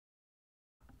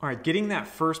All right, getting that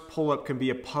first pull-up can be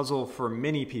a puzzle for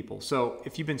many people. So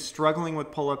if you've been struggling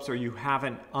with pull-ups or you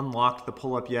haven't unlocked the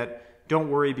pull-up yet, don't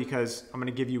worry because I'm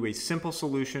gonna give you a simple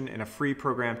solution and a free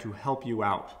program to help you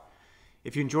out.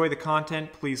 If you enjoy the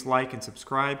content, please like and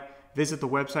subscribe. Visit the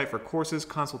website for courses,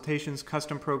 consultations,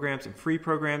 custom programs, and free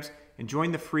programs, and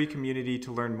join the free community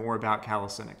to learn more about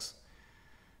calisthenics.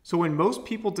 So when most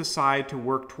people decide to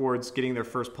work towards getting their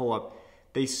first pull-up,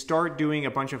 they start doing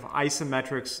a bunch of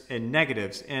isometrics and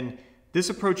negatives. And this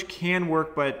approach can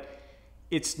work, but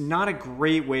it's not a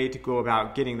great way to go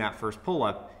about getting that first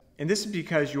pull-up. And this is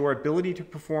because your ability to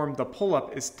perform the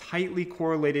pull-up is tightly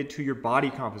correlated to your body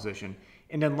composition.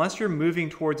 And unless you're moving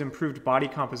towards improved body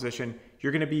composition,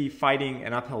 you're gonna be fighting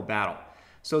an uphill battle.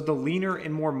 So the leaner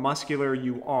and more muscular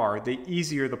you are, the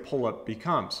easier the pull-up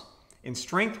becomes. In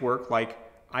strength work, like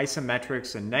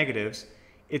isometrics and negatives,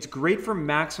 it's great for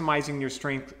maximizing your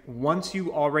strength once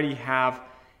you already have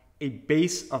a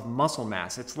base of muscle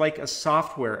mass. It's like a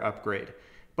software upgrade.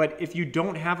 But if you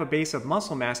don't have a base of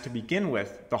muscle mass to begin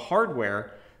with, the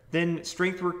hardware, then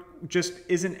strength work just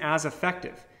isn't as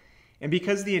effective. And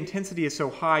because the intensity is so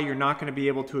high, you're not going to be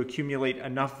able to accumulate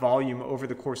enough volume over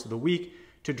the course of the week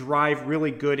to drive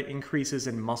really good increases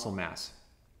in muscle mass.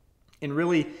 And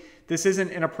really, this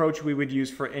isn't an approach we would use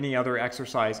for any other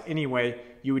exercise anyway.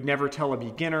 You would never tell a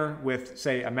beginner with,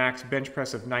 say, a max bench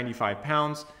press of 95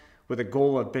 pounds with a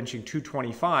goal of benching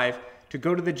 225 to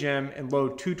go to the gym and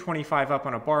load 225 up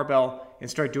on a barbell and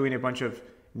start doing a bunch of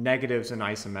negatives and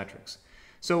isometrics.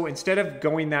 So instead of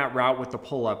going that route with the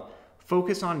pull-up,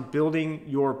 focus on building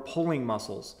your pulling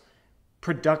muscles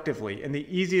productively. And the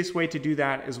easiest way to do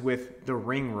that is with the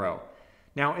ring row.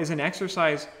 Now, as an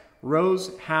exercise,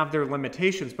 rows have their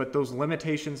limitations, but those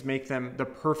limitations make them the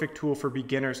perfect tool for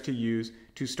beginners to use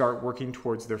to start working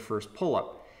towards their first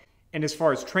pull-up. And as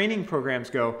far as training programs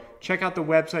go, check out the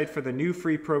website for the new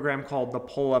free program called the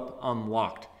Pull-Up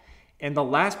Unlocked. And the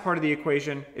last part of the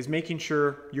equation is making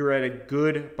sure you're at a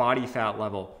good body fat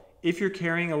level. If you're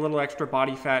carrying a little extra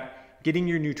body fat, getting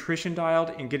your nutrition dialed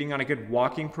and getting on a good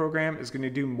walking program is going to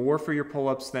do more for your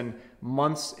pull-ups than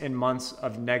months and months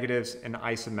of negatives and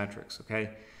isometrics,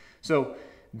 okay? So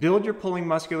build your pulling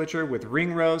musculature with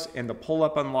ring rows and the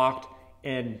pull-up unlocked,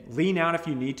 and lean out if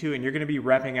you need to, and you're gonna be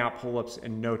repping out pull-ups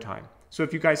in no time. So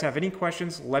if you guys have any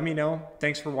questions, let me know.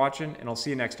 Thanks for watching, and I'll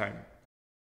see you next time.